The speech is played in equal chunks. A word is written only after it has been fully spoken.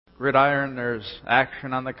gridiron, there's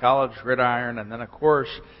action on the college gridiron, and then, of course,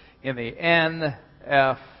 in the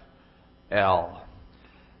NFL.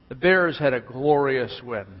 The Bears had a glorious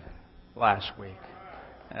win last week.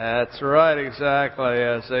 That's right, exactly,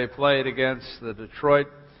 as they played against the Detroit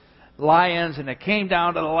Lions, and it came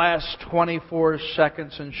down to the last 24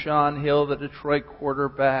 seconds, and Sean Hill, the Detroit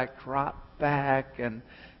quarterback, dropped back, and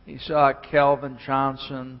he saw Calvin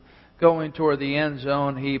Johnson going toward the end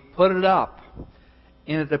zone. He put it up,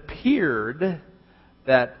 and it appeared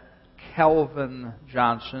that Calvin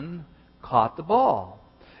Johnson caught the ball.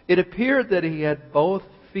 It appeared that he had both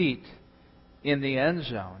feet in the end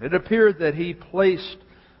zone. It appeared that he placed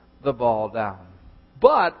the ball down.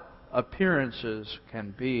 But appearances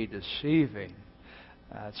can be deceiving.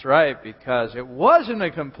 That's right, because it wasn't a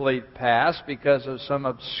complete pass because of some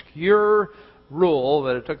obscure rule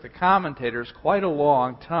that it took the commentators quite a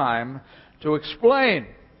long time to explain.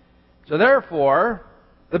 So therefore,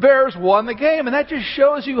 the Bears won the game, and that just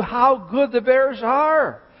shows you how good the Bears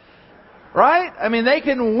are. Right? I mean, they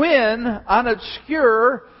can win on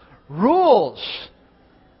obscure rules.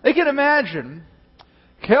 They can imagine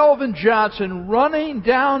Calvin Johnson running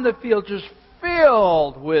down the field just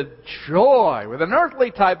filled with joy, with an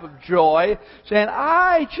earthly type of joy, saying,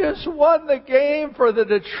 I just won the game for the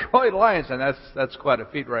Detroit Lions. And that's quite a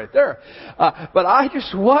feat right there. But I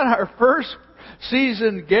just won our first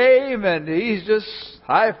season game, and he's just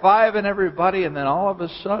high-fiving everybody, and then all of a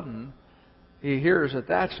sudden, he hears that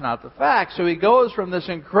that's not the fact. So he goes from this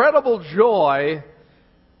incredible joy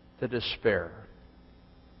to despair.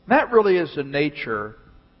 And that really is the nature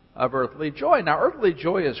of earthly joy. Now, earthly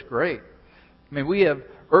joy is great. I mean, we have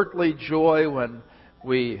earthly joy when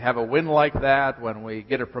we have a win like that, when we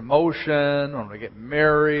get a promotion, when we get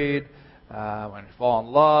married, when we fall in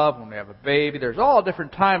love, when we have a baby. There's all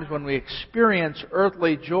different times when we experience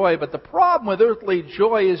earthly joy. But the problem with earthly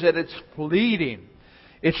joy is that it's fleeting.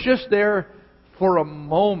 It's just there for a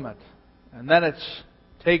moment, and then it's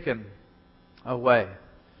taken away.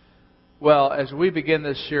 Well, as we begin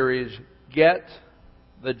this series, Get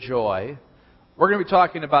the Joy, we're going to be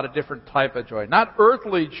talking about a different type of joy. Not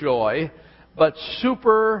earthly joy, but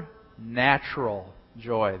supernatural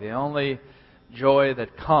joy. The only joy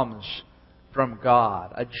that comes from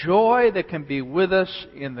God. A joy that can be with us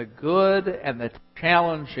in the good and the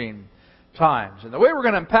challenging times. And the way we're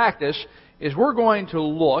going to unpack this is we're going to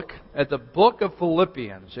look at the book of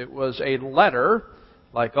Philippians. It was a letter,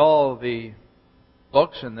 like all the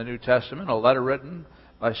books in the New Testament, a letter written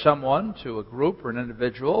by someone to a group or an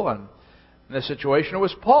individual. And in this situation, it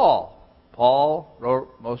was Paul. Paul wrote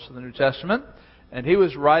most of the New Testament, and he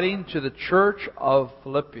was writing to the church of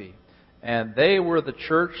Philippi. And they were the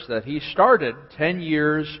church that he started 10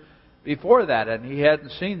 years before that, and he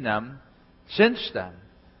hadn't seen them since then.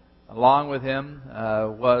 Along with him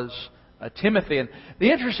was Timothy. And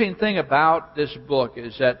the interesting thing about this book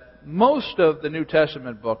is that most of the New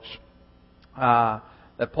Testament books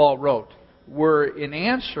that Paul wrote were in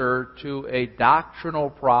answer to a doctrinal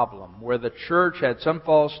problem where the church had some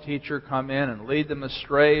false teacher come in and lead them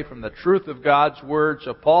astray from the truth of God's Word.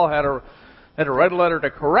 So Paul had to write a letter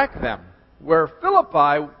to correct them. Where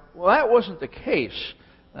Philippi, well, that wasn't the case.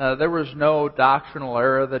 There was no doctrinal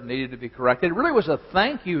error that needed to be corrected. It really was a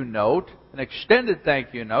thank you note, an extended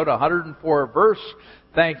thank you note, a 104-verse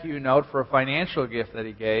thank you note for a financial gift that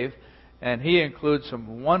he gave. And he includes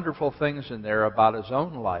some wonderful things in there about his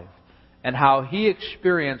own life and how he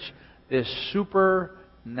experienced this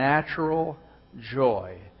supernatural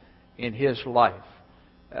joy in his life.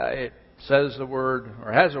 It says the word,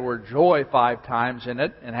 or has the word joy 5 times in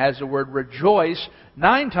it, and has the word rejoice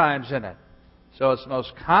 9 times in it. So it's the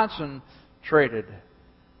most concentrated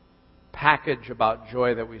package about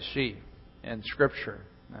joy that we see in Scripture.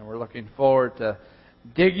 And we're looking forward to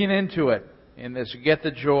digging into it in this Get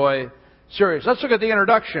the Joy series. Let's look at the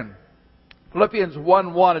introduction. Philippians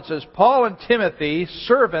 1:1, it says, Paul and Timothy,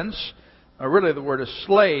 servants, or really the word is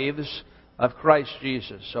slaves, of Christ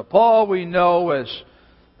Jesus. So Paul, we know, as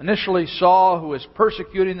initially Saul, who was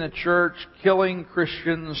persecuting the church, killing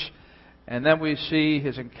Christians, and then we see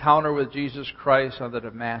his encounter with Jesus Christ on the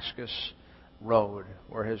Damascus road,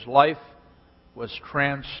 where his life was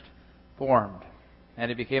transformed. And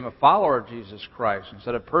he became a follower of Jesus Christ.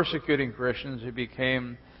 Instead of persecuting Christians, he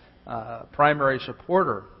became a primary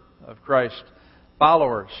supporter of Christ's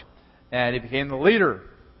followers. And he became the leader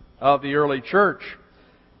of the early church.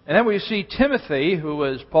 And then we see Timothy, who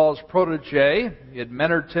was Paul's protege. He had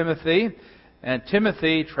mentored Timothy. And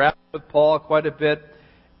Timothy traveled with Paul quite a bit.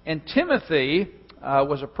 And Timothy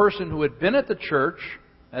was a person who had been at the church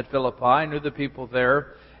at Philippi, knew the people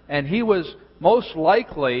there. And he was most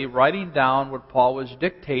likely writing down what Paul was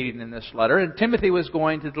dictating in this letter, and Timothy was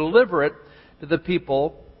going to deliver it to the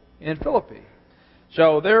people in Philippi.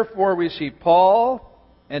 So therefore we see Paul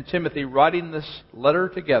and Timothy writing this letter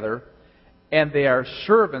together, and they are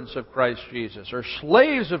servants of Christ Jesus, or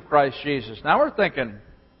slaves of Christ Jesus. Now we're thinking,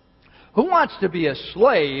 who wants to be a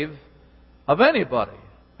slave of anybody?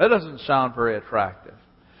 That doesn't sound very attractive.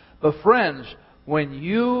 But friends, when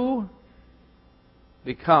you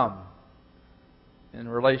become in a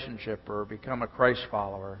relationship or become a Christ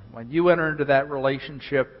follower, when you enter into that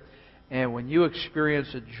relationship and when you experience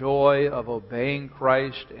the joy of obeying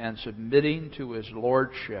Christ and submitting to His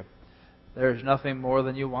Lordship, there's nothing more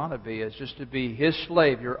than you want to be. It's just to be His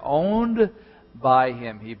slave. You're owned by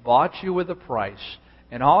Him. He bought you with a price.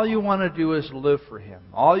 And all you want to do is live for Him.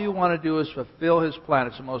 All you want to do is fulfill His plan.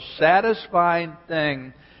 It's the most satisfying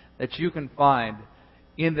thing that you can find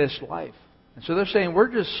in this life. And so they're saying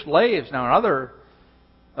we're just slaves. Now in other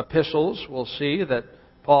epistles, we'll see that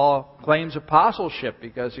Paul claims apostleship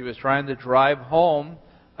because he was trying to drive home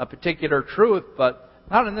a particular truth, but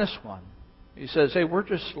not in this one. He says, hey, we're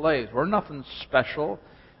just slaves. We're nothing special.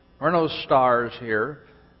 We're no stars here.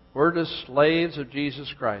 We're just slaves of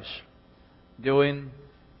Jesus Christ, doing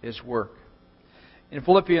His work. In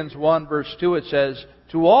Philippians 1 verse 2 it says,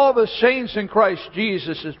 to all the saints in Christ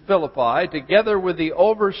Jesus at Philippi, together with the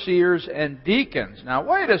overseers and deacons. Now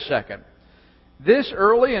wait a second. This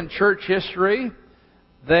early in church history,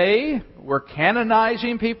 they were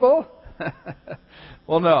canonizing people?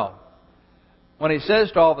 Well, no. When he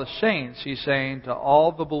says to all the saints, he's saying to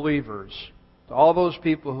all the believers, to all those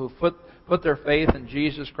people who put their faith in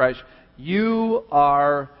Jesus Christ, you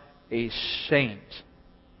are a saint.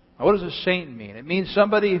 Now, what does a saint mean? It means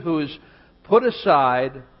somebody who's put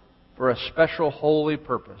aside for a special holy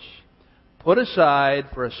purpose. Put aside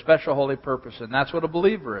for a special holy purpose. And that's what a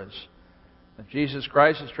believer is. If Jesus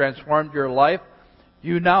Christ has transformed your life,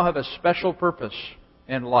 you now have a special purpose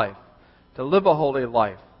in life. To live a holy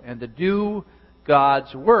life and to do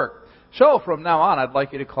God's work. So from now on, I'd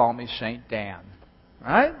like you to call me Saint Dan.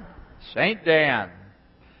 Right? Saint Dan.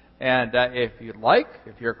 And if you'd like,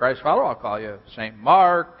 if you're a Christ follower, I'll call you Saint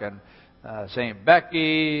Mark and Saint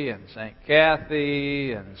Becky and Saint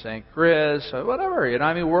Kathy and Saint Chris, or whatever.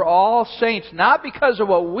 I mean, we're all saints, not because of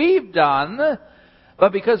what we've done,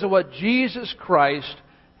 but because of what Jesus Christ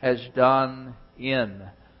has done in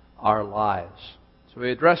our lives. So He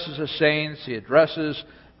addresses the saints, He addresses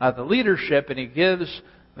the leadership, and He gives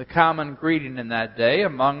the common greeting in that day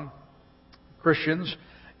among Christians.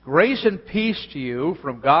 Grace and peace to you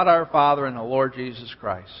from God our Father and the Lord Jesus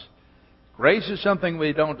Christ. Grace is something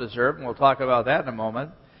we don't deserve, and we'll talk about that in a moment.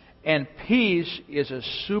 And peace is a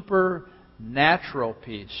supernatural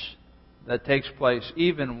peace that takes place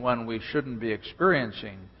even when we shouldn't be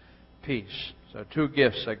experiencing peace. So two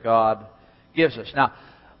gifts that God gives us. Now,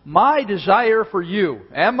 my desire for you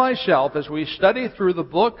and myself as we study through the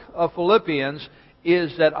book of Philippians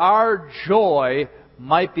is that our joy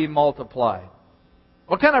might be multiplied.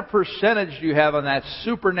 What kind of percentage do you have on that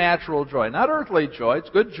supernatural joy? Not earthly joy. It's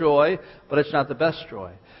good joy, but it's not the best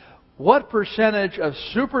joy. What percentage of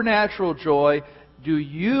supernatural joy do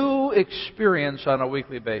you experience on a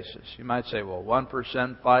weekly basis? You might say, well,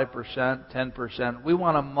 1%, 5%, 10%. We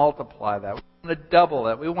want to multiply that. We want to double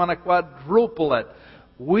it. We want to quadruple it.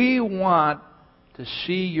 We want to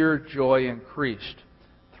see your joy increased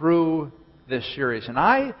through this series. And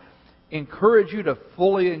I encourage you to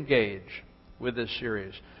fully engage with this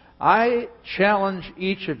series. I challenge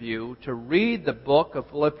each of you to read the book of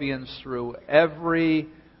Philippians through every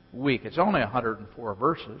week. It's only 104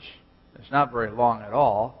 verses. It's not very long at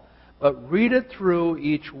all. But read it through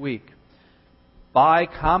each week. Buy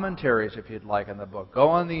commentaries if you'd like on the book. Go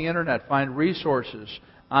on the internet, find resources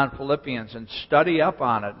on Philippians and study up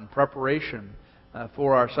on it in preparation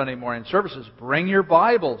for our Sunday morning services. Bring your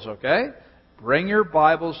Bibles, okay? Bring your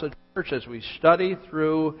Bibles to church as we study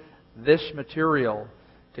through this material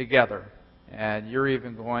together. And you're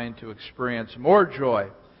even going to experience more joy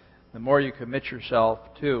the more you commit yourself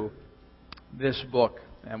to this book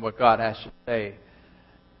and what God has to say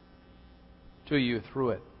to you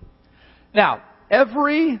through it. Now,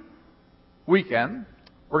 every weekend,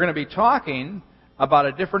 we're going to be talking about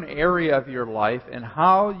a different area of your life and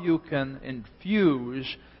how you can infuse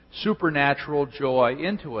supernatural joy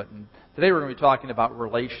into it. And today we're going to be talking about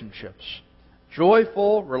relationships.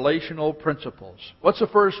 Joyful relational principles. What's the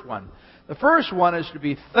first one? The first one is to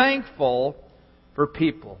be thankful for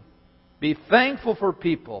people. Be thankful for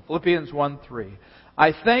people. Philippians 1:3.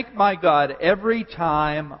 I thank my God every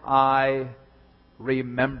time I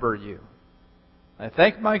remember you. I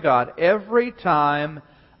thank my God every time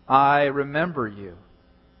I remember you.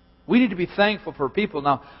 We need to be thankful for people.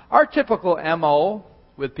 Now, our typical MO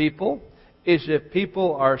with people is if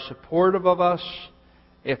people are supportive of us,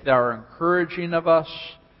 if they are encouraging of us,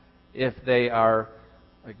 if they are,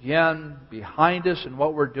 again, behind us in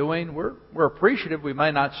what we're doing, we're appreciative. We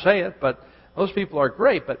might not say it, but those people are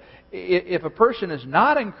great. But if a person is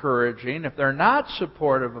not encouraging, if they're not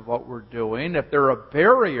supportive of what we're doing, if they're a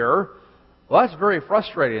barrier, well, that's very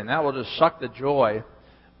frustrating. That will just suck the joy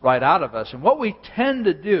right out of us. And what we tend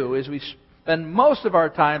to do is we spend most of our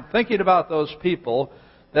time thinking about those people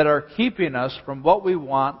that are keeping us from what we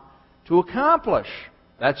want to accomplish.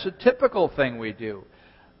 That's a typical thing we do.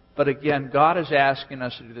 But again, God is asking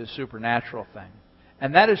us to do the supernatural thing.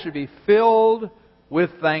 And that is to be filled with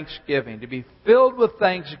thanksgiving. To be filled with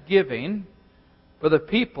thanksgiving for the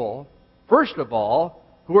people, first of all,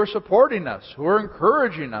 who are supporting us, who are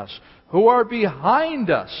encouraging us, who are behind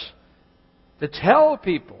us. To tell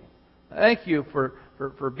people, thank you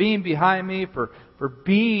for being behind me, for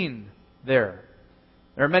being there.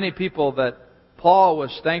 There are many people that Paul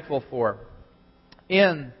was thankful for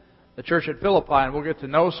in the church at Philippi, and we'll get to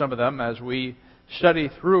know some of them as we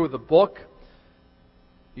study through the book.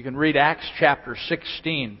 You can read Acts chapter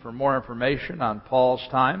 16 for more information on Paul's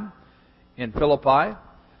time in Philippi.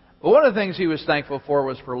 But one of the things he was thankful for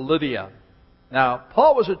was for Lydia. Now,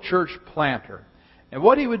 Paul was a church planter. And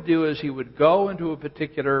what he would do is he would go into a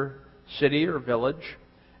particular city or village,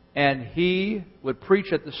 and he would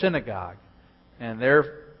preach at the synagogue. And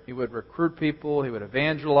there he would recruit people, he would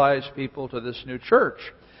evangelize people to this new church.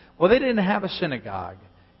 Well, they didn't have a synagogue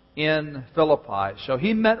in Philippi. So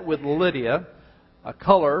he met with Lydia, a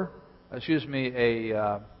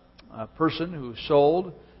person who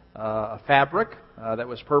sold a fabric that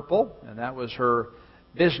was purple, and that was her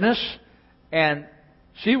business. And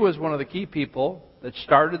she was one of the key people that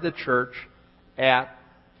started the church at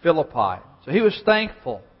Philippi. So he was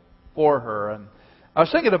thankful for her. And I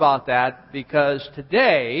was thinking about that because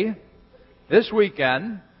today, this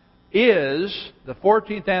weekend, is the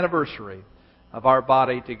 14th anniversary of our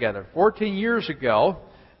body together. 14 years ago,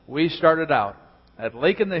 we started out at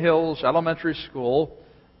Lake in the Hills Elementary School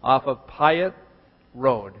off of Pyatt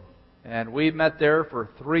Road. And we met there for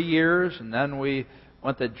 3 years, and then we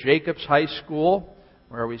went to Jacobs High School,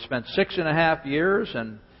 where we spent 6.5 years,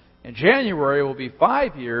 and in January will be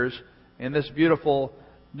 5 years in this beautiful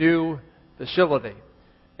new facility.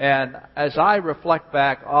 And as I reflect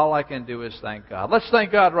back, all I can do is thank God. Let's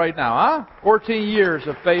thank God right now, huh? 14 years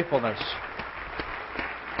of faithfulness.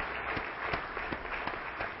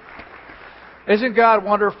 Isn't God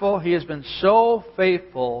wonderful? He has been so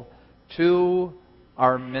faithful to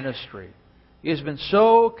our ministry. He has been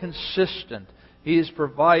so consistent. He's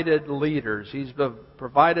provided leaders. He's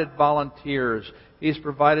provided volunteers. He's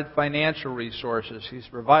provided financial resources. He's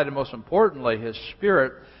provided, most importantly, His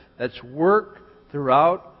Spirit that's worked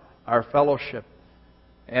throughout our fellowship.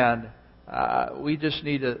 And we just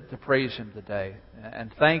need to praise Him today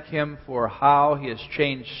and thank Him for how He has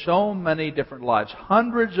changed so many different lives.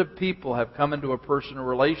 Hundreds of people have come into a personal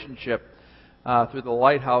relationship through the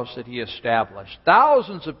lighthouse that He established.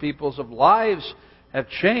 Thousands of people's lives have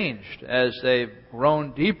changed as they've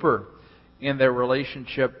grown deeper in their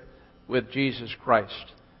relationship with Jesus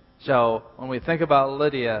Christ. So when we think about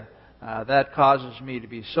Lydia, that causes me to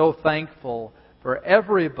be so thankful for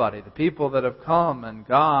everybody, the people that have come and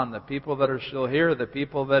gone, the people that are still here, the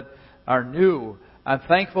people that are new. I'm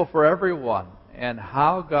thankful for everyone and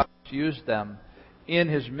how God has used them in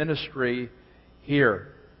His ministry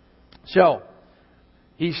here. So,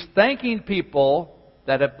 He's thanking people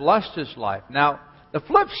that have blessed His life. Now, the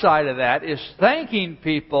flip side of that is thanking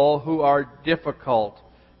people who are difficult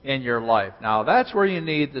in your life. Now, that's where you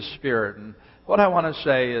need the Spirit. And what I want to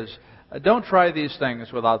say is, don't try these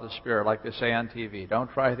things without the Spirit, like they say on TV. Don't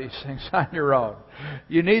try these things on your own.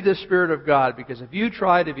 You need the Spirit of God, because if you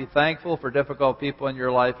try to be thankful for difficult people in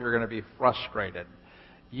your life, you're going to be frustrated.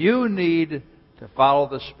 You need to follow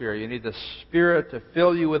the Spirit. You need the Spirit to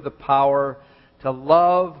fill you with the power to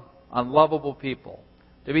love unlovable people,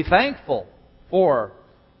 to be thankful for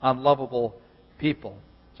unlovable people.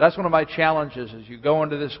 So that's one of my challenges as you go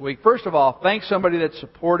into this week. First of all, thank somebody that's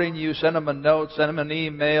supporting you. Send them a note, send them an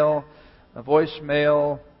email, a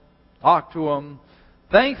voicemail, talk to them.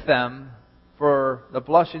 Thank them for the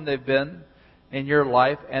blessing they've been in your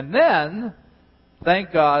life. And then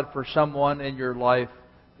thank God for someone in your life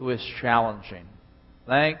who is challenging.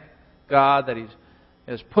 Thank God that He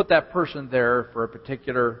has put that person there for a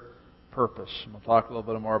particular purpose. And we'll talk a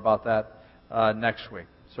little bit more about that next week.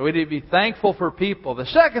 So we need to be thankful for people. The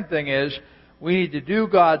second thing is we need to do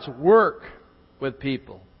God's work with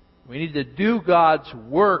people. We need to do God's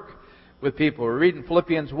work with people. We're reading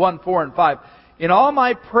Philippians 1, 4, and 5. In all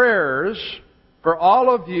my prayers for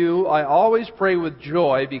all of you, I always pray with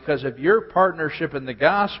joy because of your partnership in the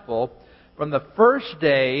gospel from the first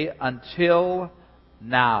day until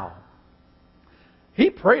now. He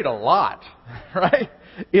prayed a lot, right?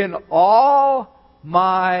 In all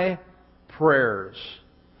my prayers.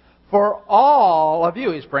 For all of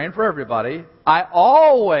you, he's praying for everybody, I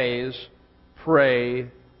always pray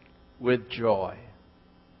with joy.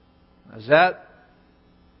 Is that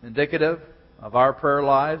indicative of our prayer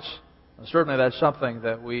lives? And certainly that's something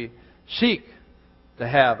that we seek to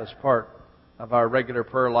have as part of our regular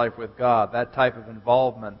prayer life with God. That type of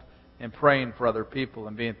involvement in praying for other people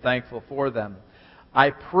and being thankful for them.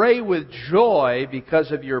 I pray with joy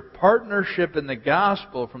because of your partnership in the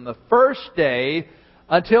gospel from the first day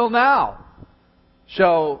until now.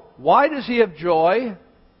 So, why does he have joy?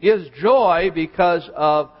 He has joy because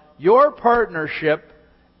of your partnership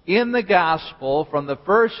in the gospel from the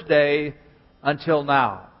first day until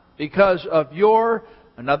now. Because of your,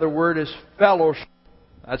 another word is fellowship.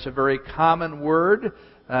 That's a very common word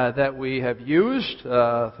that we have used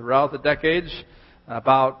throughout the decades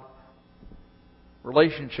about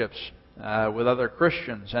relationships with other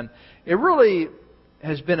Christians. And it really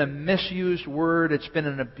has been a misused word. It's been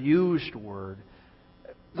an abused word.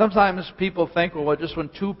 Sometimes people think, well, just when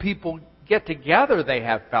two people get together, they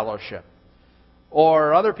have fellowship.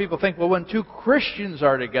 Or other people think, well, when two Christians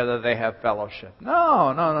are together, they have fellowship.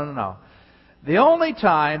 No. The only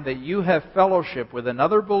time that you have fellowship with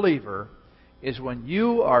another believer is when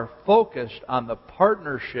you are focused on the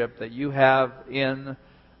partnership that you have in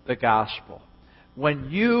the gospel. When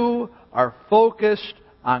you are focused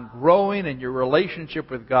on growing in your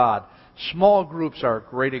relationship with God. Small groups are a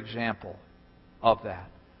great example of that.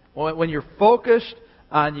 When you're focused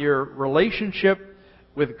on your relationship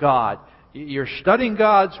with God, you're studying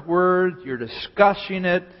God's Word, you're discussing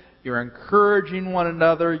it, you're encouraging one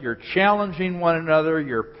another, you're challenging one another,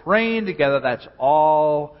 you're praying together. That's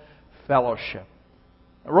all fellowship.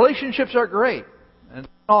 Relationships are great, and they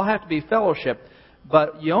all have to be fellowship,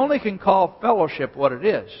 but you only can call fellowship what it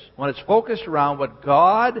is when it's focused around what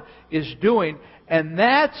God is doing, and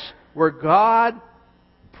that's where God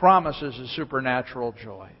promises a supernatural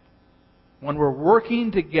joy. When we're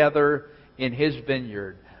working together in His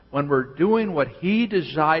vineyard, when we're doing what He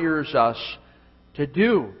desires us to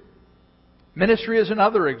do. Ministry is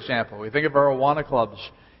another example. We think of our Awana clubs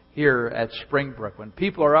here at Springbrook. When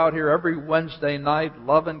people are out here every Wednesday night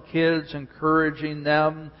loving kids, encouraging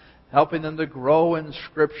them, helping them to grow in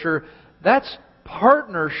Scripture, that's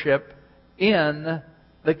partnership in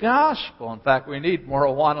the gospel. In fact, we need more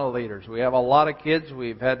Awana leaders. We have a lot of kids.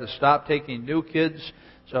 We've had to stop taking new kids.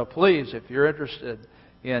 So please, if you're interested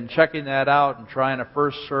in checking that out and trying to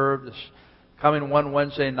first serve this coming one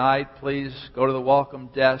Wednesday night, please go to the welcome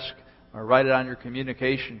desk or write it on your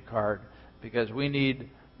communication card, because we need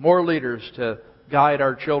more leaders to guide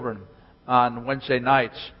our children on Wednesday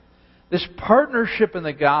nights. This partnership in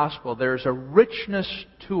the gospel, there's a richness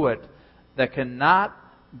to it that cannot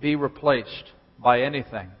be replaced by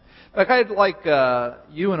anything. In fact, I'd like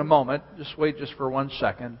you in a moment, just wait just for 1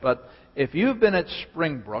 second, but if you've been at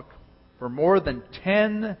Springbrook for more than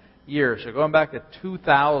 10 years, so going back to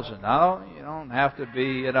 2000, now you don't have to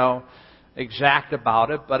be, exact about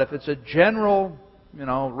it, but if it's a general,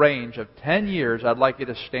 range of 10 years, I'd like you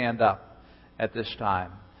to stand up at this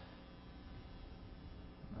time.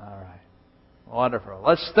 All right. Wonderful.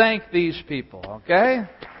 Let's thank these people, okay?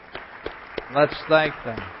 Let's thank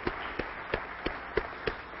them.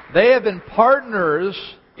 They have been partners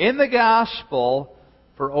in the gospel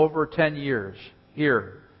for over 10 years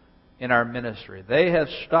here in our ministry. They have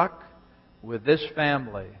stuck with this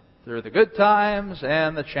family through the good times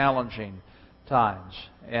and the challenging times.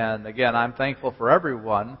 And again, I'm thankful for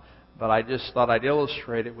everyone, but I just thought I'd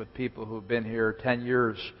illustrate it with people who've been here 10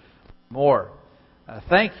 years more.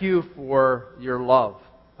 Thank you for your love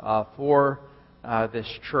for this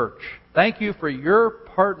church. Thank you for your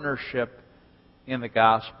partnership in the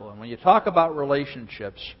gospel. And when you talk about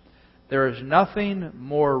relationships, there is nothing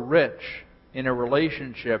more rich in a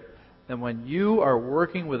relationship than when you are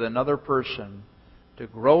working with another person to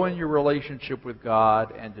grow in your relationship with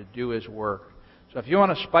God and to do His work. So if you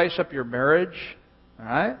want to spice up your marriage, all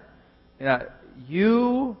right,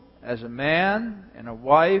 you as a man and a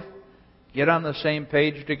wife, get on the same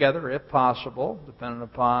page together if possible, depending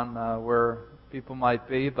upon where people might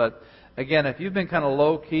be. But again, if you've been kind of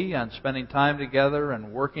low-key on spending time together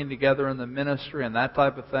and working together in the ministry and that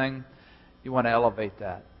type of thing, you want to elevate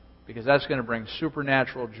that, because that's going to bring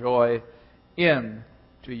supernatural joy into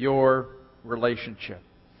your relationship.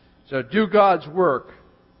 So do God's work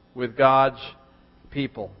with God's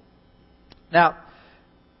people. Now,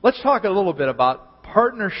 let's talk a little bit about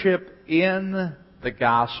partnership in the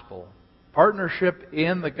gospel. Partnership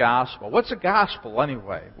in the gospel. What's a gospel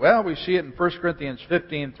anyway? Well, we see it in 1 Corinthians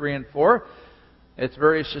 15, 3 and 4. It's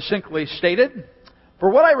very succinctly stated. For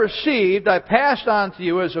what I received, I passed on to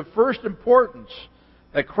you as of first importance,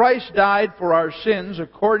 that Christ died for our sins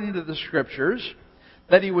according to the Scriptures,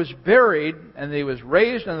 that He was buried, and that He was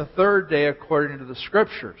raised on the third day according to the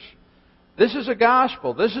Scriptures. This is a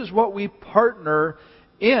gospel. This is what we partner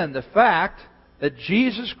in. The fact that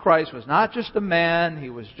Jesus Christ was not just a man, He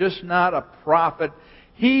was just not a prophet.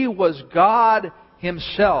 He was God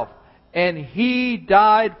Himself. And He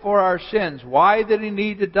died for our sins. Why did He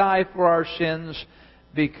need to die for our sins?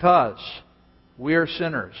 Because we are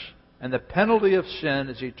sinners. And the penalty of sin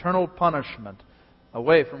is eternal punishment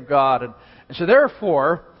away from God. And so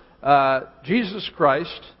therefore, Jesus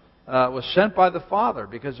Christ was sent by the Father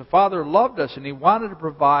because the Father loved us and He wanted to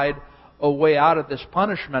provide a way out of this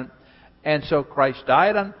punishment. And so Christ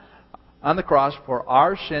died on the cross for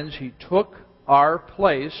our sins. He took our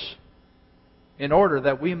place in order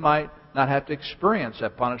that we might not have to experience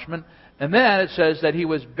that punishment. And then it says that He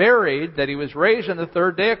was buried, that He was raised on the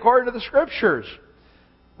third day according to the Scriptures.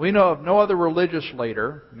 We know of no other religious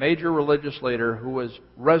leader, major religious leader, who was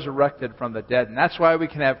resurrected from the dead. And that's why we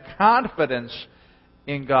can have confidence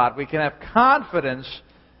in God. We can have confidence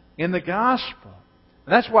in the gospel.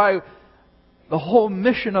 And that's why the whole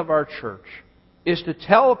mission of our church is to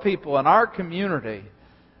tell people in our community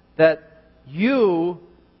that you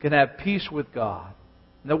can have peace with God.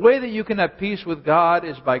 And the way that you can have peace with God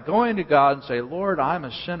is by going to God and say, Lord, I'm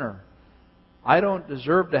a sinner. I don't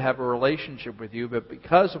deserve to have a relationship with you, but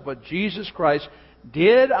because of what Jesus Christ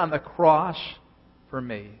did on the cross for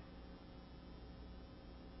me,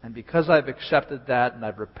 and because I've accepted that and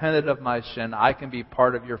I've repented of my sin, I can be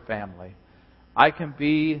part of your family. I can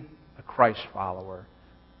be a Christ follower.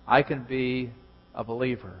 I can be a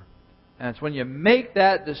believer. And it's when you make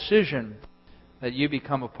that decision that you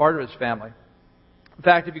become a part of His family. In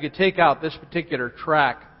fact, if you could take out this particular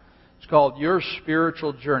track, it's called Your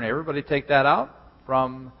Spiritual Journey. Everybody take that out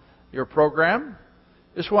from your program.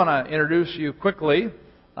 Just want to introduce you quickly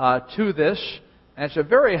to this. And it's a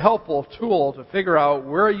very helpful tool to figure out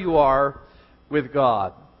where you are with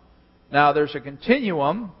God. Now, there's a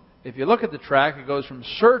continuum. If you look at the track, it goes from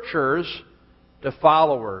searchers to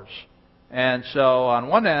followers. And so on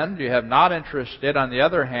one end, you have not interested. On the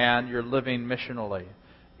other hand, you're living missionally.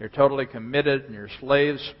 You're totally committed and you're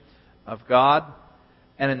slaves of God.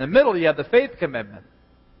 And in the middle, you have the faith commitment.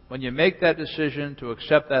 When you make that decision to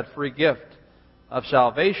accept that free gift of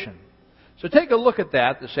salvation. So take a look at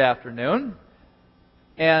that this afternoon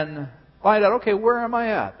and find out, okay, where am I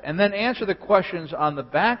at? And then answer the questions on the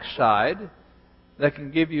back side that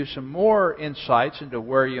can give you some more insights into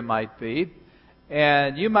where you might be.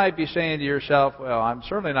 And you might be saying to yourself, well, I'm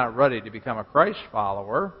certainly not ready to become a Christ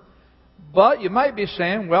follower. But you might be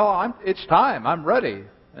saying, well, it's time. I'm ready.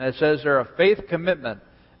 And it says there a faith commitment.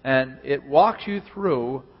 And it walks you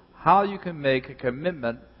through how you can make a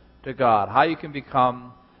commitment to God. How you can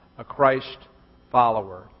become a Christ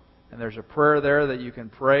follower. And there's a prayer there that you can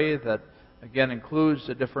pray that, again, includes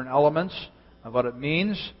the different elements of what it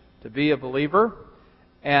means to be a believer.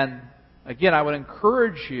 And, again, I would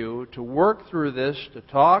encourage you to work through this, to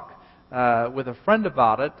talk with a friend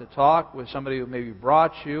about it, to talk with somebody who maybe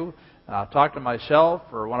brought you, talk to myself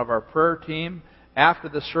or one of our prayer team after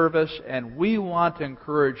the service, and we want to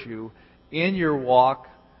encourage you in your walk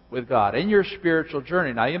with God, in your spiritual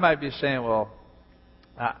journey. Now, you might be saying, well,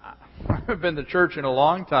 I've been to church in a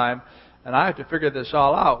long time, and I have to figure this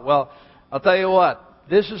all out. Well, I'll tell you what,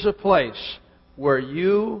 this is a place where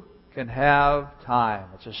you can have time.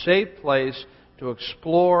 It's a safe place to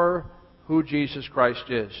explore who Jesus Christ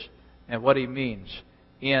is and what He means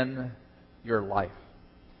in your life.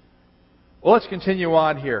 Well, let's continue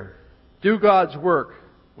on here. Do God's work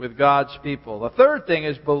with God's people. The third thing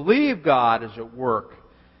is believe God is at work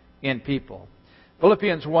in people.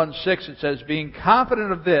 Philippians 1:6, it says, being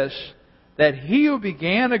confident of this, that He who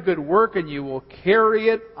began a good work in you will carry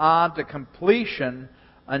it on to completion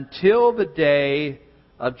until the day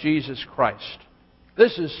of Jesus Christ.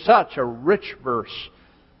 This is such a rich verse.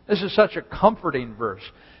 This is such a comforting verse.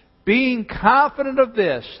 Being confident of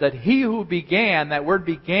this, that He who began, that word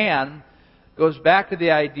began, goes back to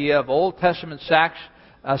the idea of Old Testament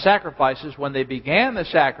sacrifices. When they began the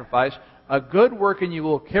sacrifice, a good work in you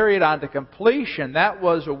will carry it on to completion. That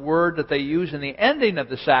was a word that they used in the ending of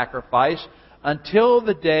the sacrifice until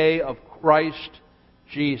the day of Christ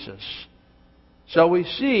Jesus. So we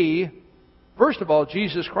see first of all,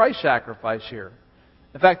 Jesus Christ's sacrifice here.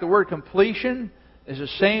 In fact, the word completion is the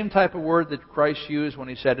same type of word that Christ used when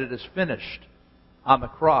He said it is finished on the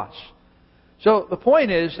cross. So the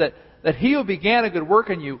point is that He who began a good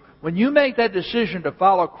work in you, when you make that decision to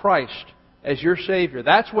follow Christ as your Savior,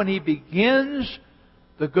 that's when He begins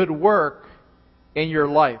the good work in your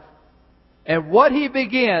life. And what He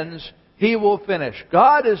begins, He will finish.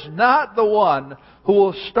 God is not the one who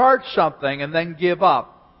will start something and then give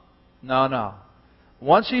up. No.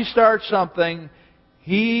 Once He starts something,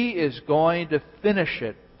 He is going to finish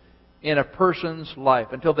it in a person's life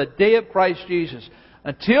until the day of Christ Jesus.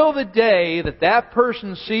 Until the day that that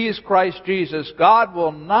person sees Christ Jesus, God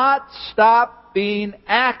will not stop being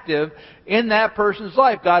active in that person's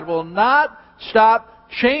life. God will not stop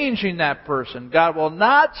changing that person. God will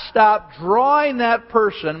not stop drawing that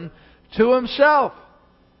person to Himself.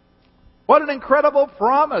 What an incredible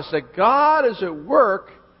promise that God is at work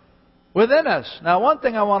within us. Now, one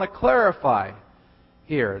thing I want to clarify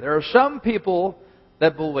here. There are some people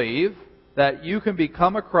that believe that you can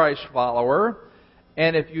become a Christ follower,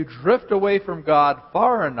 and if you drift away from God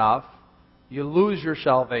far enough, you lose your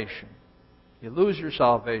salvation. You lose your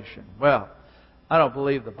salvation. Well, I don't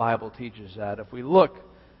believe the Bible teaches that. If we look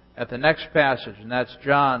at the next passage, and that's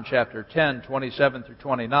John chapter 10, 27 through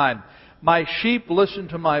 29, "My sheep listen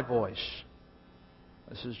to my voice."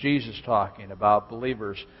 This is Jesus talking about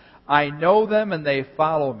believers. "I know them and they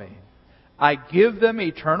follow me. I give them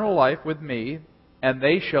eternal life with me, and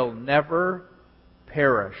they shall never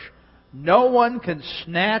perish. No one can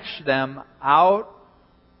snatch them out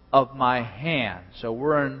of my hand." So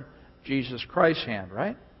we're in Jesus Christ's hand,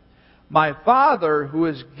 right? "My Father who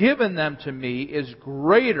has given them to me is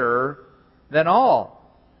greater than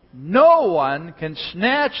all. No one can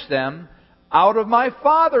snatch them out of my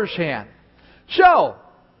Father's hand." So,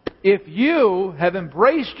 if you have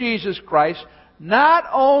embraced Jesus Christ, not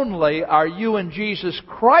only are you in Jesus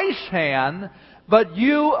Christ's hand, but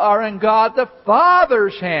you are in God the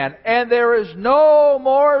Father's hand. And there is no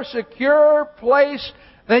more secure place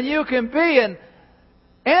than you can be. And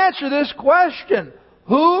answer this question.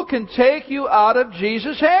 Who can take you out of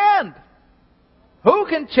Jesus' hand? Who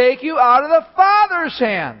can take you out of the Father's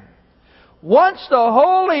hand? Once the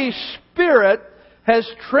Holy Spirit has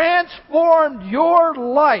transformed your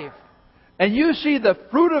life, and you see the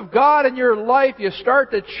fruit of God in your life, you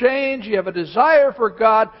start to change, you have a desire for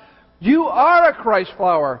God, you are a Christ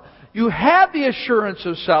follower. You have the assurance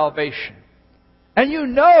of salvation. And you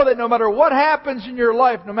know that no matter what happens in your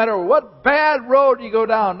life, no matter what bad road you go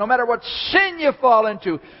down, no matter what sin you fall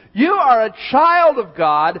into, you are a child of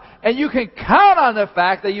God, and you can count on the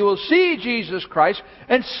fact that you will see Jesus Christ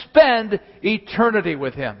and spend eternity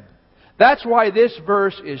with Him. That's why this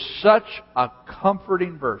verse is such a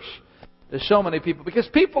comforting verse to so many people, because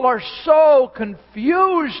people are so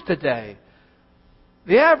confused today.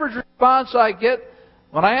 The average response I get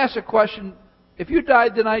when I ask a question, "If you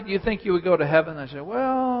died tonight, do you think you would go to heaven?" I say,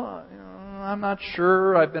 "Well, I'm not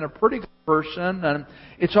sure. I've been a pretty good person." And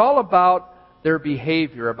it's all about their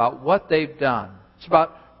behavior, about what they've done. It's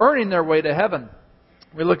about earning their way to heaven.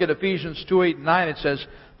 We look at Ephesians 2, 8, and 9. It says,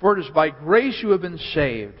 "For it is by grace you have been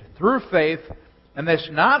saved, through faith, and that's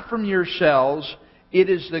not from yourselves. It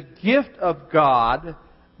is the gift of God,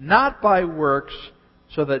 not by works,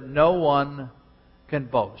 so that no one can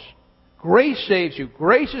boast." Grace saves you.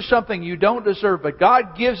 Grace is something you don't deserve, but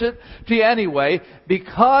God gives it to you anyway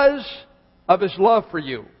because of His love for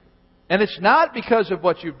you. And it's not because of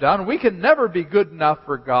what you've done. We can never be good enough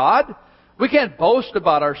for God. We can't boast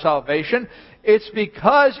about our salvation. It's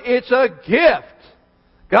because it's a gift.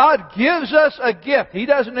 God gives us a gift. He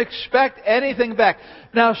doesn't expect anything back.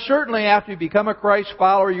 Now, certainly after you become a Christ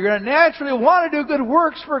follower, you're going to naturally want to do good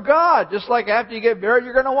works for God. Just like after you get married,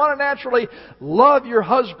 you're going to want to naturally love your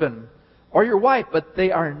husband or your wife. But they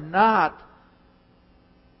are not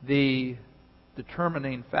the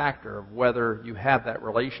determining factor of whether you have that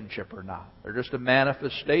relationship or not. They're just a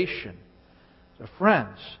manifestation. So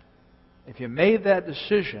friends, if you made that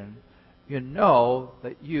decision, you know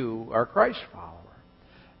that you are a Christ follower.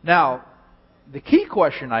 Now, the key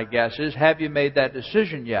question, I guess, is have you made that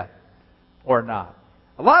decision yet or not?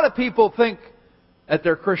 A lot of people think that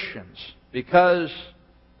they're Christians because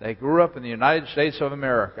they grew up in the United States of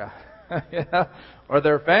America, or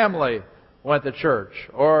their family went to church,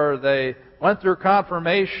 or they went through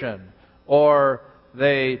confirmation, or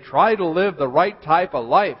they try to live the right type of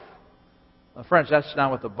life. Well, friends, that's not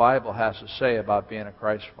what the Bible has to say about being a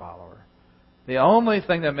Christ follower. The only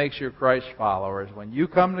thing that makes you a Christ follower is when you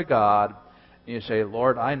come to God and you say,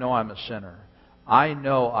 "Lord, I know I'm a sinner. I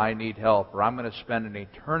know I need help, or I'm going to spend an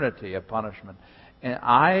eternity of punishment. And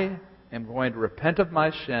I am going to repent of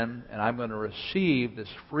my sin, and I'm going to receive this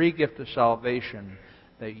free gift of salvation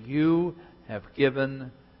that you have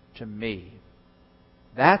given to me.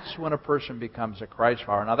 That's when a person becomes a Christ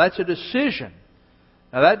follower. Now, that's a decision.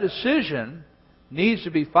 Now, that decision needs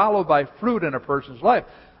to be followed by fruit in a person's life.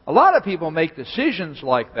 A lot of people make decisions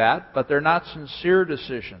like that, but they're not sincere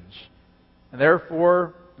decisions. And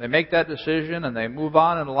therefore, they make that decision and they move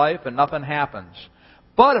on in life and nothing happens.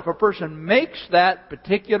 But if a person makes that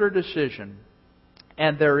particular decision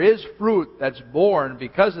and there is fruit that's born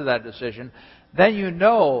because of that decision, then you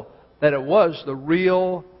know that it was the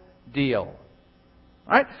real deal.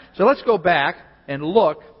 All right? So let's go back and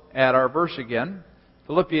look at our verse again.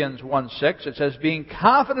 Philippians 1:6. It says, being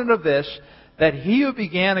confident of this, that he who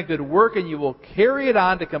began a good work in you will carry it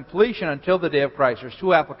on to completion until the day of Christ. There's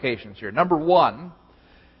two applications here. Number one,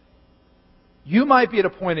 you might be at a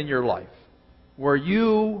point in your life where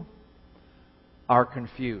you are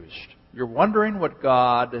confused. You're wondering what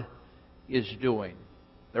God is doing.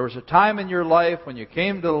 There was a time in your life when you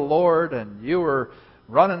came to the Lord and you were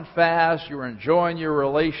running fast, you were enjoying your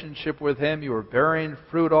relationship with Him, you were bearing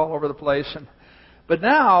fruit all over the place, but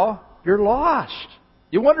now you're lost.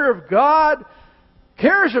 You wonder if God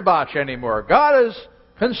cares about you anymore. God is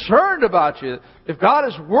concerned about you. If God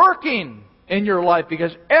is working in your life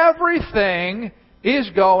because everything is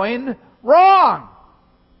going wrong.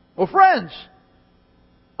 Well, friends,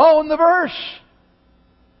 own the verse.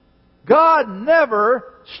 God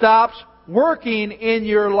never stops working in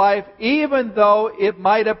your life even though it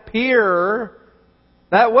might appear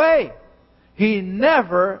that way. He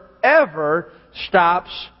never, ever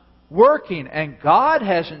stops working. And God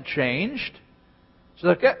hasn't changed. So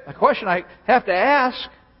the question I have to ask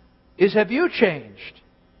is, have you changed?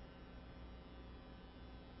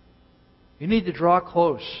 You need to draw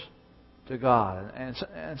close to God.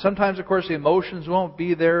 And sometimes, of course, the emotions won't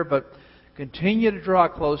be there, but continue to draw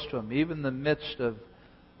close to Him, even in the midst of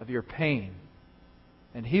your pain.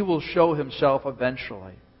 And He will show Himself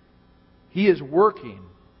eventually. He is working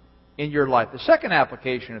in your life. The second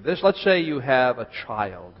application of this, let's say you have a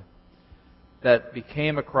child that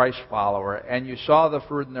became a Christ follower, and you saw the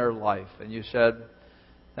fruit in their life, and you said,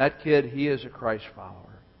 that kid, he is a Christ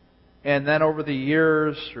follower. And then over the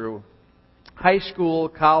years, through high school,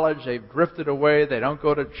 college, they've drifted away. They don't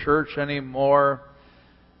go to church anymore.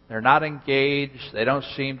 They're not engaged. They don't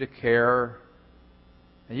seem to care.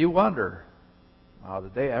 And you wonder, wow,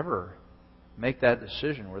 did they ever make that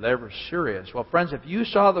decision? Were they ever serious? Well, friends, if you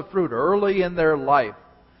saw the fruit early in their life,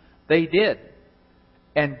 they did.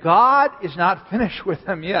 And God is not finished with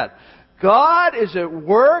them yet. God is at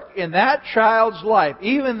work in that child's life,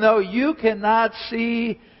 even though you cannot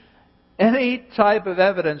see any type of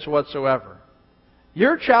evidence whatsoever.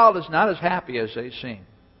 Your child is not as happy as they seem.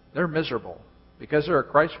 They're miserable because they're a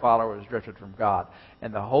Christ follower who's drifted from God.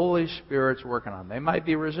 And the Holy Spirit's working on them. They might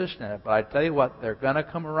be resistant to it, but I tell you what, they're going to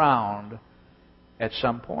come around at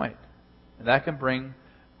some point. And that can bring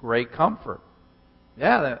great comfort.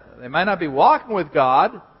 Yeah, they might not be walking with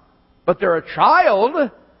God, but they're a child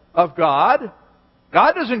of God.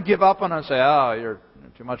 God doesn't give up on us and say, oh, you're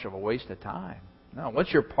too much of a waste of time. No, once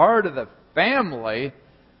you're part of the family,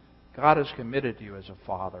 God is committed to you as a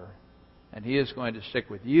father. And He is going to stick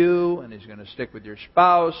with you, and He's going to stick with your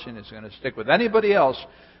spouse, and He's going to stick with anybody else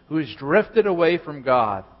who's drifted away from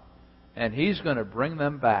God. And He's going to bring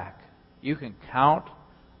them back. You can count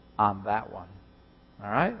on that one. All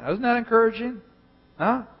right? Isn't that encouraging?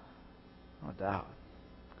 Huh? No doubt.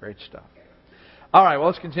 Great stuff. All right, well,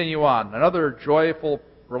 let's continue on. Another joyful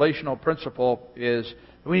relational principle is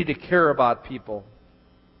we need to care about people.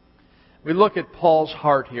 We look at Paul's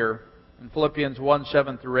heart here in Philippians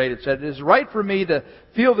 1:7-8. It said, it is right for me to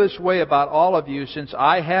feel this way about all of you, since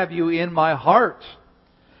I have you in my heart.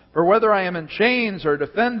 For whether I am in chains or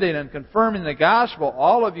defending and confirming the gospel,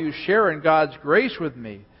 all of you share in God's grace with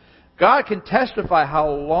me. God can testify how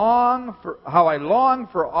I long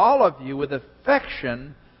for all of you with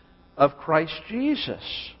affection of Christ Jesus.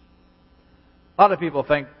 A lot of people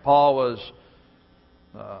think Paul was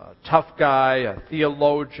a tough guy, a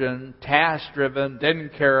theologian, task-driven,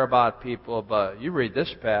 didn't care about people. But you read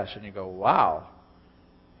this passage and you go, wow,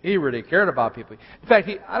 he really cared about people. In fact,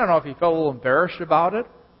 I don't know if he felt a little embarrassed about it.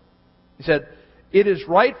 He said, it is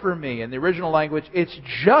right for me. In the original language, it's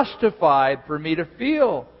justified for me to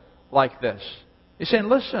feel like this. He's saying,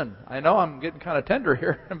 listen, I know I'm getting kind of tender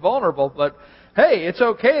here and vulnerable, but hey, it's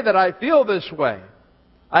okay that I feel this way.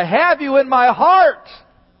 I have you in my heart.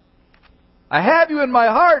 I have you in my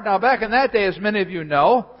heart. Now, back in that day, as many of you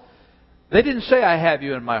know, they didn't say, I have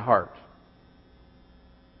you in my heart.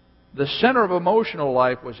 The center of emotional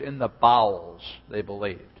life was in the bowels, they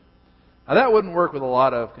believed. Now, that wouldn't work with a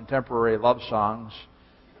lot of contemporary love songs.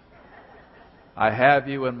 I have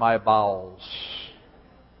you in my bowels.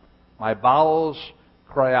 My bowels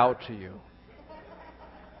cry out to you.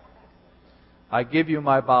 I give you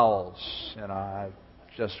my bowels. It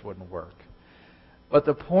just wouldn't work. But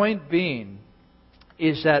the point being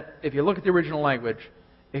is that if you look at the original language,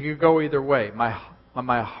 it could go either way. My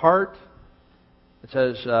heart, it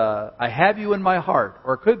says, I have you in my heart.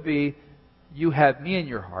 Or it could be, you have me in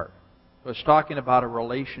your heart. So it's talking about a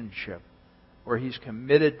relationship where He's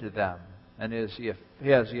committed to them and He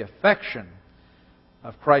has the affection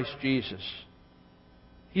of Christ Jesus.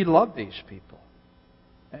 He loved these people.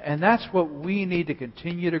 And that's what we need to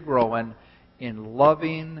continue to grow in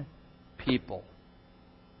loving people.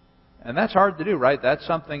 And that's hard to do, right? That's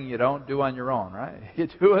something you don't do on your own, right? You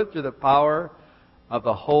do it through the power of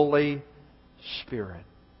the Holy Spirit.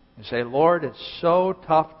 You say, Lord, it's so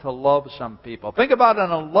tough to love some people. Think about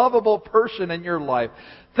an unlovable person in your life.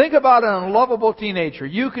 Think about an unlovable teenager.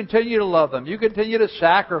 You continue to love them. You continue to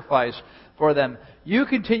sacrifice for them. You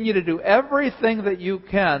continue to do everything that you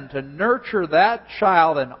can to nurture that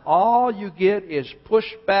child, and all you get is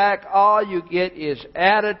pushback. All you get is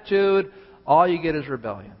attitude. All you get is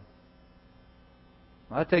rebellion.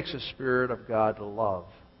 Well, that takes the Spirit of God to love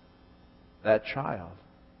that child.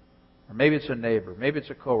 Or maybe it's a neighbor. Maybe it's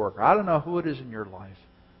a coworker. I don't know who it is in your life.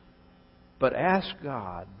 But ask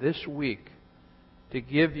God this week to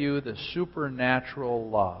give you the supernatural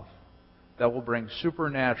love that will bring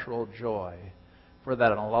supernatural joy for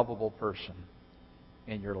that unlovable person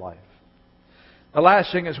in your life. The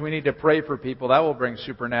last thing is we need to pray for people. That will bring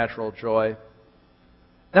supernatural joy.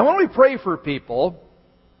 Now, when we pray for people,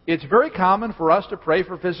 it's very common for us to pray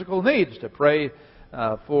for physical needs, to pray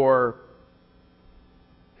for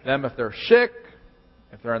them if they're sick,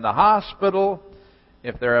 if they're in the hospital,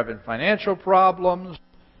 if they're having financial problems,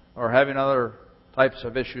 or having other types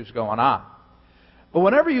of issues going on. But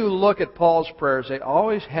whenever you look at Paul's prayers, they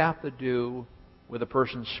always have to do with a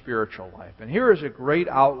person's spiritual life. And here is a great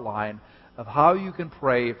outline of how you can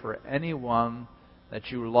pray for anyone that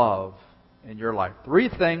you love in your life. 3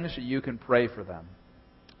 things that you can pray for them.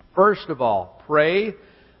 First of all, pray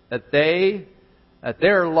that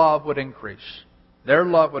their love would increase. Their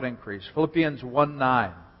love would increase. Philippians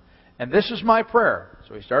 1:9. And this is my prayer.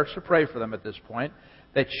 So he starts to pray for them at this point.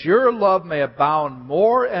 That your love may abound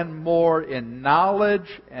more and more in knowledge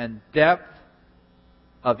and depth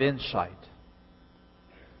of insight.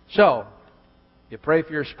 So, you pray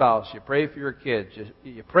for your spouse. You pray for your kids.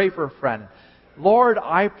 You pray for a friend. Lord,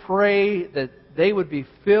 I pray that they would be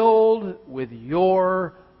filled with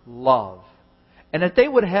your love. And that they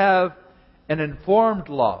would have an informed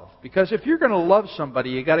love. Because if you're going to love somebody,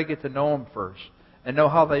 you've got to get to know them first. And know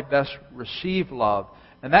how they best receive love.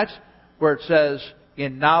 And that's where it says,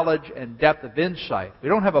 in knowledge and depth of insight. We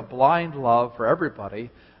don't have a blind love for everybody.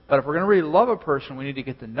 But if we're going to really love a person, we need to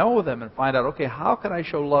get to know them and find out, okay, how can I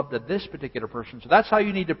show love to this particular person? So that's how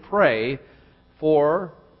you need to pray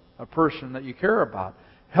for a person that you care about.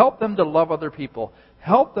 Help them to love other people.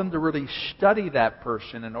 Help them to really study that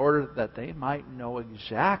person in order that they might know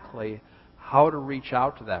exactly how to reach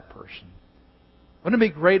out to that person. Wouldn't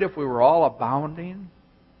it be great if we were all abounding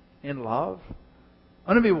in love?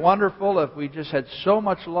 Wouldn't it be wonderful if we just had so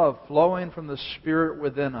much love flowing from the Spirit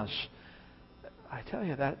within us? I tell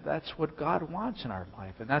you, that's what God wants in our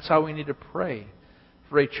life. And that's how we need to pray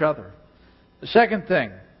for each other. The second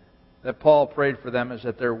thing that Paul prayed for them is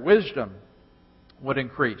that their wisdom would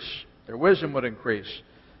increase. Their wisdom would increase.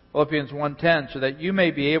 Philippians 1:10, so that you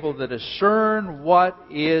may be able to discern what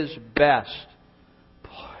is best.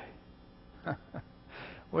 Boy,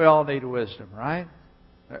 we all need wisdom, right?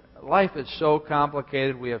 Life is so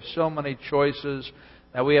complicated. We have so many choices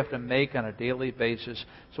that we have to make on a daily basis.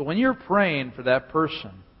 So when you're praying for that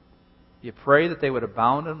person, you pray that they would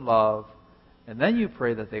abound in love, and then you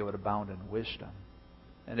pray that they would abound in wisdom.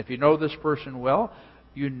 And if you know this person well,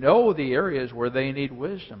 you know the areas where they need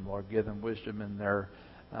wisdom. Lord, give them wisdom in their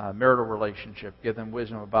marital relationship. Give them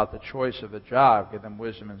wisdom about the choice of a job. Give them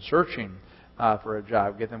wisdom in searching for a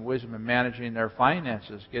job. Give them wisdom in managing their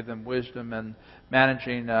finances. Give them wisdom in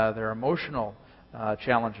managing their emotional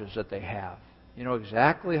challenges that they have. You know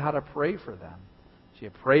exactly how to pray for them. So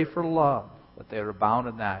you pray for love, that they would abound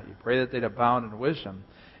in that. You pray that they'd abound in wisdom.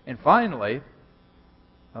 And finally,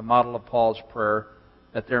 a model of Paul's prayer,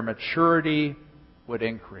 that their maturity would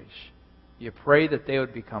increase. You pray that they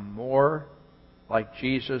would become more like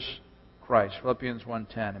Jesus Christ. Philippians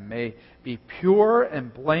 1:10. And may be pure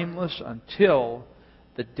and blameless until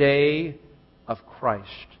the day of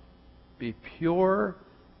Christ. Be pure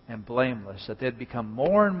and blameless. That they'd become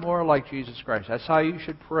more and more like Jesus Christ. That's how you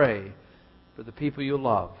should pray for the people you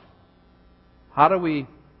love. How do we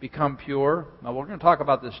become pure? Now, we're going to talk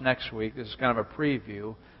about this next week. This is kind of a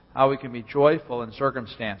preview. How we can be joyful in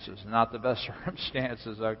circumstances, not the best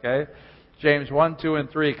circumstances, okay? James 1, 2,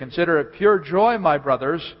 and 3. Consider it pure joy, my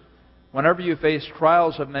brothers, whenever you face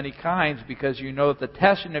trials of many kinds, because you know that the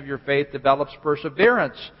testing of your faith develops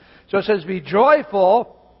perseverance. So it says, be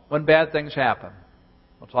joyful when bad things happen.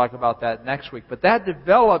 We'll talk about that next week. But that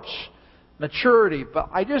develops maturity. But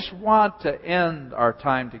I just want to end our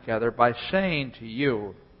time together by saying to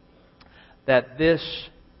you that this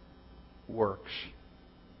works.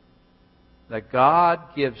 That God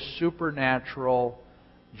gives supernatural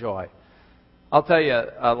joy. I'll tell you,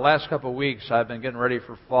 the last couple of weeks I've been getting ready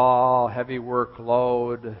for fall, heavy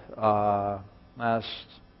workload. Last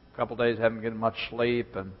couple of days I haven't getting much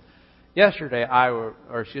sleep. And yesterday,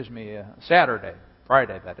 Saturday,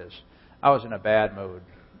 Friday that is, I was in a bad mood.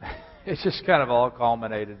 It's just kind of all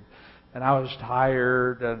culminated. And I was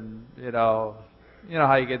tired and, you know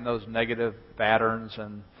how you get in those negative patterns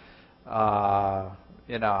and,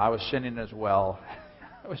 I was sinning as well.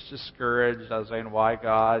 I was discouraged. I was saying, why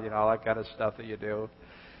God? All that kind of stuff that you do.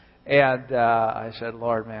 And I said,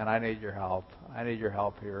 Lord, man, I need your help. I need your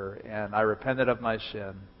help here. And I repented of my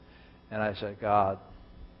sin. And I said, God,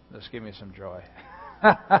 just give me some joy.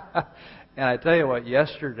 And I tell you what,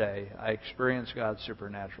 yesterday I experienced God's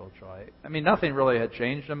supernatural joy. I mean, nothing really had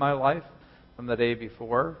changed in my life from the day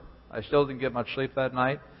before. I still didn't get much sleep that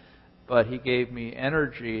night. But He gave me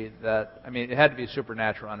energy it had to be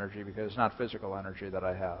supernatural energy because it's not physical energy that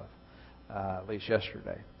I have, at least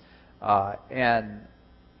yesterday. And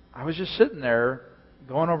I was just sitting there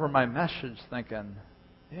going over my message thinking,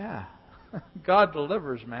 yeah, God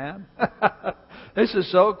delivers, man. This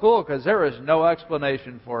is so cool because there is no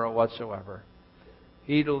explanation for it whatsoever.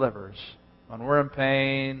 He delivers. When we're in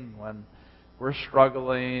pain, when we're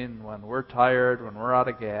struggling, when we're tired, when we're out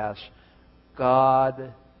of gas,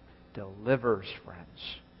 God delivers, friends.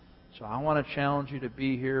 So I want to challenge you to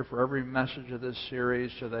be here for every message of this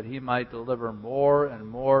series so that He might deliver more and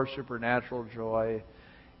more supernatural joy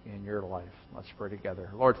in your life. Let's pray together.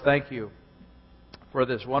 Lord, thank you for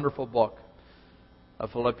this wonderful book of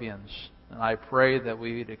Philippians. And I pray that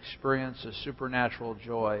we'd experience the supernatural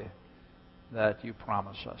joy that you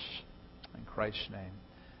promise us. In Christ's name,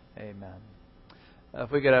 amen.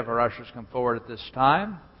 If we could have our ushers come forward at this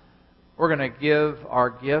time. We're going to give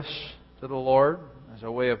our gifts to the Lord as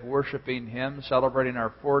a way of worshiping Him, celebrating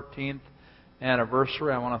our 14th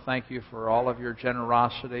anniversary. I want to thank you for all of your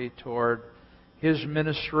generosity toward His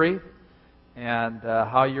ministry and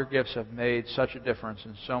how your gifts have made such a difference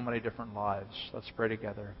in so many different lives. Let's pray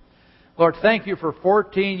together. Lord, thank you for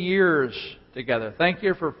 14 years together. Thank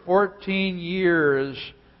you for 14 years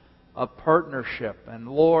of partnership. And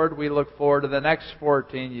Lord, we look forward to the next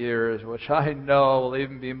 14 years, which I know will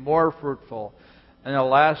even be more fruitful than the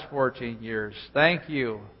last 14 years. Thank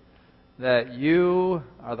you that you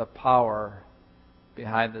are the power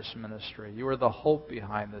behind this ministry. You are the hope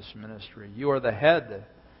behind this ministry. You are the head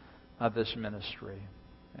of this ministry.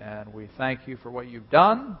 And we thank you for what you've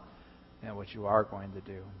done and what you are going to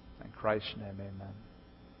do. In Christ's name, amen.